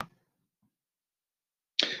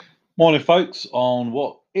Morning, folks, on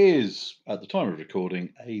what is, at the time of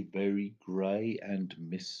recording, a very grey and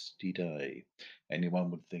misty day. Anyone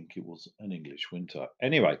would think it was an English winter.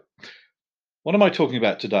 Anyway, what am I talking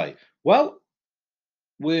about today? Well,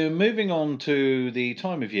 we're moving on to the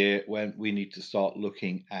time of year when we need to start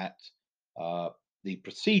looking at uh, the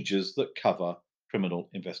procedures that cover criminal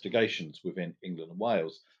investigations within England and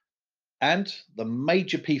Wales. And the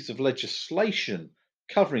major piece of legislation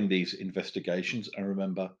covering these investigations, and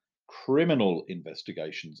remember, criminal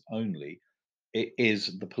investigations only, it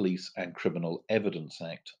is the Police and Criminal Evidence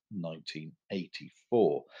Act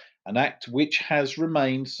 1984, an act which has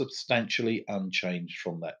remained substantially unchanged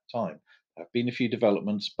from that time. There have been a few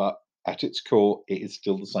developments, but at its core, it is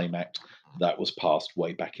still the same act that was passed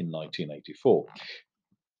way back in 1984.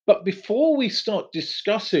 But before we start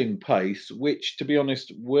discussing pace, which to be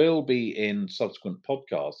honest will be in subsequent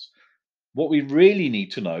podcasts, what we really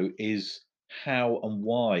need to know is how and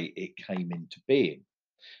why it came into being.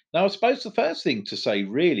 Now, I suppose the first thing to say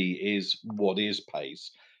really is what is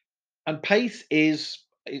PACE? And PACE is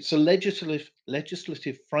it's a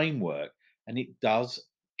legislative framework, and it does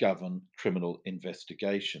govern criminal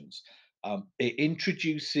investigations. It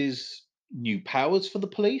introduces new powers for the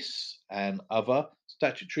police and other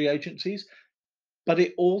statutory agencies, but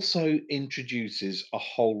it also introduces a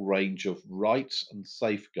whole range of rights and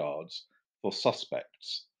safeguards for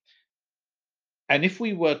suspects. And if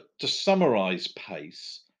we were to summarize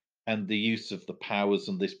PACE and the use of the powers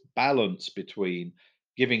and this balance between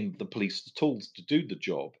giving the police the tools to do the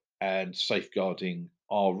job and safeguarding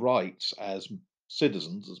our rights as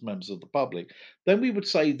citizens, as members of the public, then we would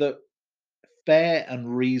say that fair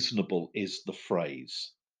and reasonable is the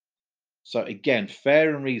phrase. So, again,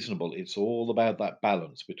 fair and reasonable, it's all about that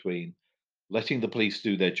balance between letting the police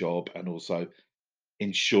do their job and also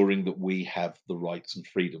ensuring that we have the rights and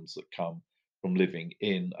freedoms that come from living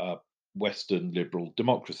in a Western liberal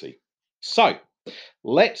democracy. So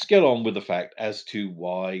let's get on with the fact as to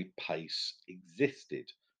why PACE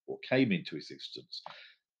existed or came into existence.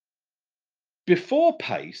 Before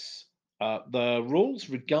PACE, the rules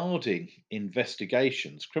regarding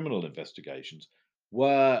investigations, criminal investigations,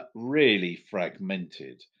 were really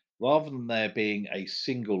fragmented. Rather than there being a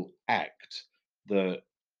single act that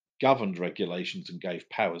governed regulations and gave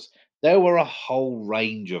powers, there were a whole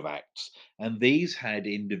range of acts, and these had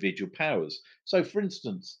individual powers. So, for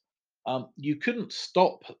instance, you couldn't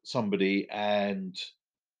stop somebody and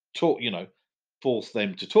talk, force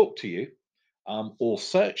them to talk to you or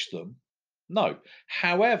search them. No.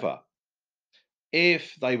 However,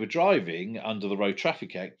 if they were driving under the Road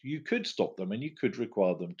Traffic Act, you could stop them and you could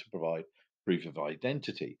require them to provide proof of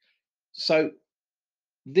identity. So,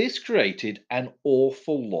 this created an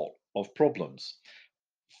awful lot of problems.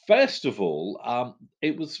 First of all,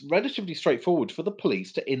 it was relatively straightforward for the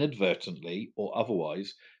police to inadvertently or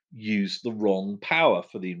otherwise use the wrong power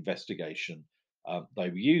for the investigation they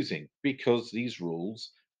were using because these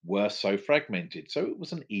rules were so fragmented. So it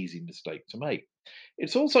was an easy mistake to make.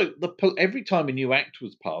 It's also every time a new act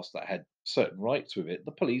was passed that had certain rights with it,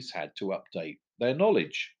 the police had to update their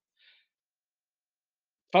knowledge.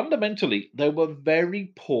 Fundamentally, there were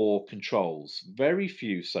very poor controls, very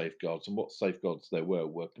few safeguards, and what safeguards there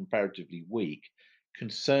were comparatively weak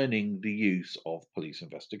concerning the use of police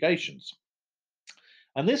investigations.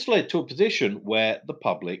 And this led to a position where the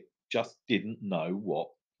public just didn't know what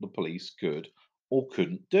the police could or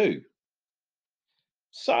couldn't do.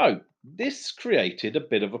 So, this created a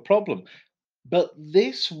bit of a problem. But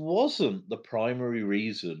this wasn't the primary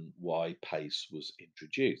reason why PACE was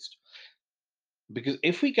introduced. Because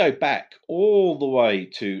if we go back all the way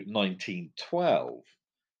to 1912,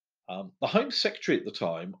 the Home Secretary at the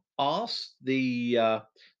time asked the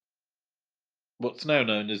what's now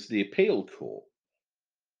known as the Appeal Court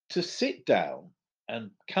to sit down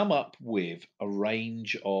and come up with a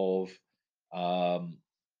range of um,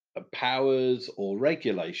 powers or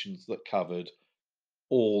regulations that covered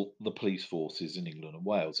all the police forces in England and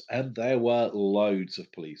Wales. And there were loads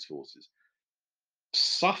of police forces.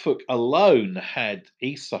 Suffolk alone had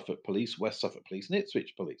East Suffolk Police, West Suffolk Police, and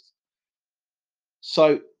Ipswich Police.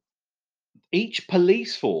 So each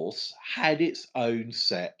police force had its own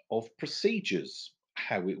set of procedures,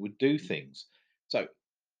 how it would do things. So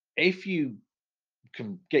if you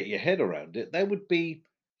can get your head around it, there would be,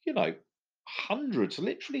 you know, hundreds,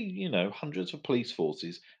 literally, hundreds of police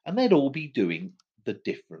forces, and they'd all be doing the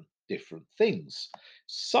different things.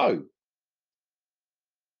 So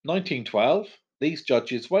 1912, these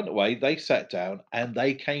judges went away, they sat down, and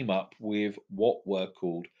they came up with what were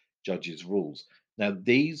called judges' rules. Now,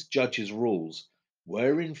 these judges' rules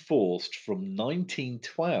were enforced from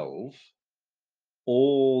 1912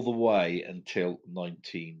 all the way until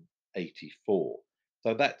 1984.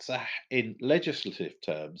 So in legislative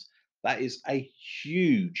terms, that is a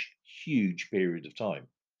huge, huge period of time.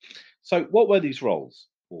 So, what were these roles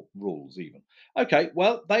or rules even? Okay,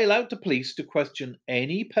 well, they allowed the police to question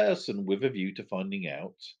any person with a view to finding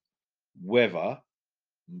out whether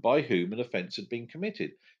and by whom an offence had been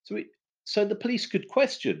committed. So, so the police could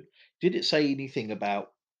question. Did it say anything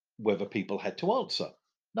about whether people had to answer?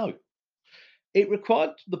 No. It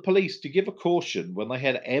required the police to give a caution when they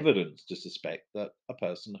had evidence to suspect that a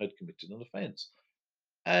person had committed an offence.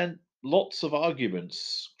 And lots of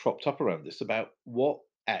arguments cropped up around this about what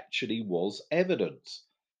actually was evidence.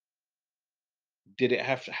 Did it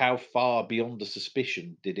have how far beyond the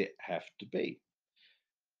suspicion did it have to be?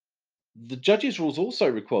 The judge's rules also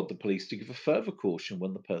required the police to give a further caution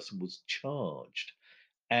when the person was charged,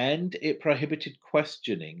 and it prohibited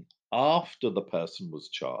questioning after the person was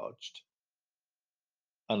charged,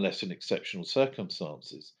 unless in exceptional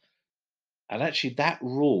circumstances. And actually, that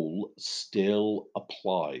rule still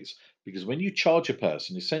applies because when you charge a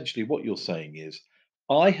person, essentially what you're saying is,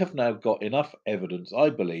 I have now got enough evidence, I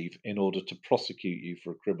believe, in order to prosecute you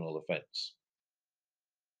for a criminal offence.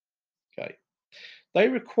 Okay. They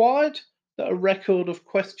required that a record of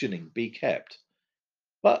questioning be kept,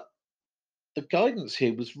 but the guidance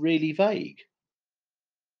here was really vague.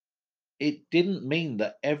 It didn't mean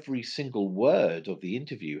that every single word of the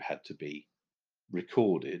interview had to be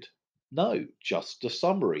recorded. No, just a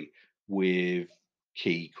summary with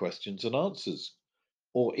key questions and answers,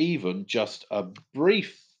 or even just a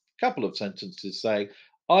brief couple of sentences saying,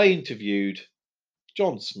 I interviewed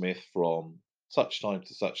John Smith from such time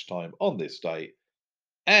to such time on this date,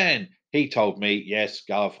 and he told me, yes,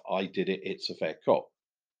 Gov, I did it, it's a fair cop.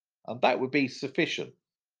 And that would be sufficient.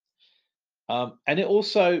 And it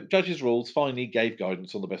also, Judge's Rules finally gave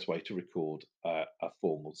guidance on the best way to record a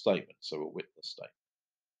formal statement, so a witness statement.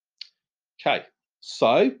 Okay,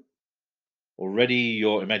 so already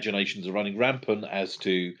your imaginations are running rampant as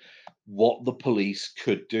to what the police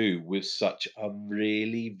could do with such a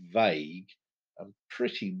really vague and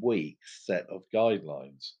pretty weak set of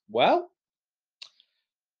guidelines. Well,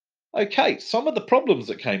 okay, some of the problems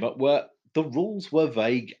that came up were the rules were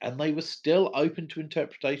vague and they were still open to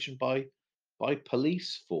interpretation by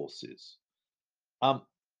police forces. Um,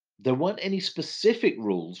 there weren't any specific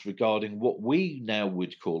rules regarding what we now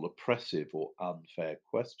would call oppressive or unfair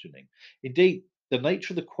questioning. Indeed, the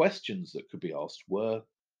nature of the questions that could be asked were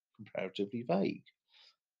comparatively vague.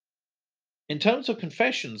 In terms of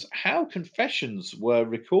confessions, how confessions were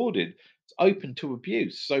recorded is open to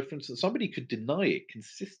abuse. So, for instance, somebody could deny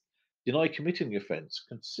committing the offence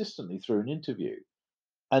consistently through an interview,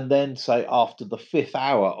 and then say after the fifth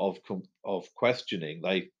hour of questioning,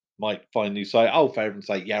 they might finally say, "Oh, fair and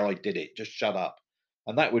say, yeah, I did it. Just shut up,"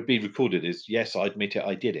 and that would be recorded as, "Yes, I admit it.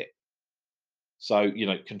 I did it." So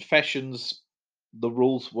confessions, the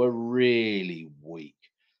rules were really weak.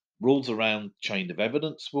 Rules around chain of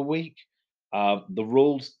evidence were weak. The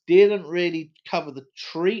rules didn't really cover the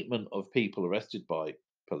treatment of people arrested by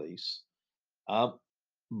police. Um,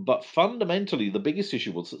 but fundamentally, the biggest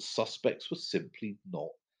issue was that suspects were simply not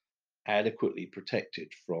adequately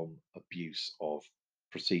protected from abuse of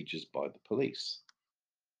procedures by the police.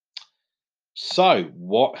 So,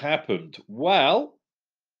 what happened? Well,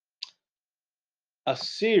 a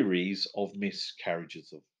series of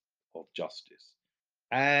miscarriages of justice.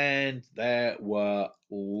 And there were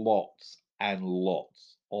lots and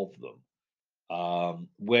lots of them.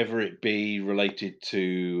 Whether it be related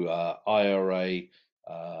to IRA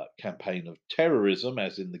campaign of terrorism,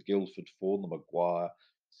 as in the Guildford Four, the Maguire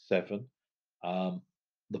Seven, um,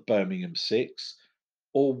 the Birmingham Six,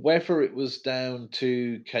 or whether it was down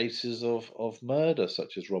to cases of murder,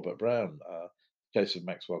 such as Robert Brown, case of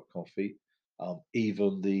Maxwell Coffey,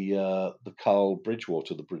 even the Carl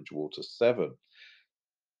Bridgewater, the Bridgewater Seven.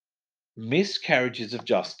 Miscarriages of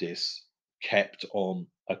justice kept on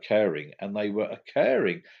occurring, and they were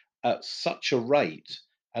occurring at such a rate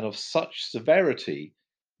and of such severity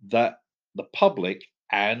that the public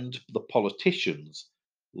and the politicians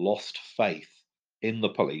lost faith in the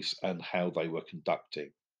police and how they were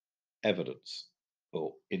conducting evidence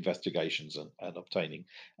or investigations and obtaining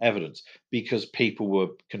evidence because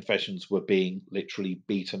confessions were being literally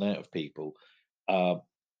beaten out of people. Uh,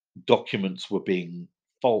 Documents were being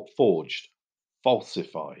forged,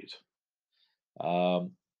 falsified.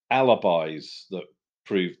 Alibis that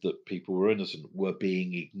proved that people were innocent were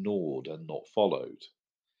being ignored and not followed.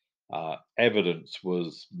 Evidence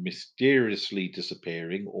was mysteriously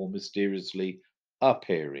disappearing or mysteriously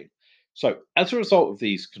appearing. So, as a result of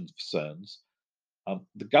these concerns,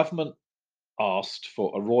 the government asked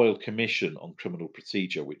for a royal commission on criminal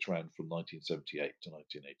procedure, which ran from 1978 to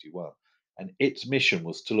 1981. And its mission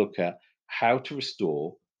was to look at how to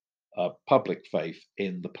restore public faith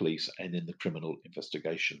in the police and in the criminal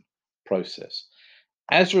investigation process.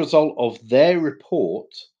 As a result of their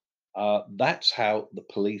report, that's how the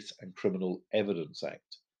Police and Criminal Evidence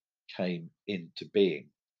Act came into being.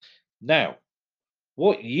 Now,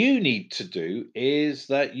 what you need to do is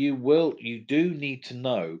that you do need to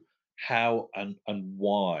know how and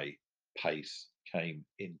why PACE came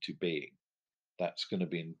into being. That's going to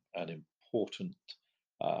be an important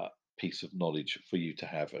uh, piece of knowledge for you to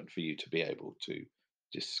have and for you to be able to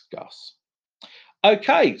discuss.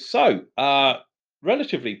 Okay, so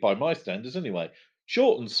relatively by my standards, anyway,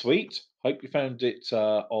 short and sweet. Hope you found it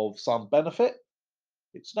of some benefit.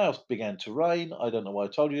 It's now began to rain. I don't know why I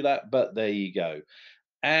told you that, but there you go.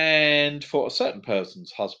 And for a certain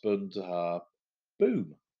person's husband,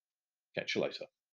 boom. Catch you later.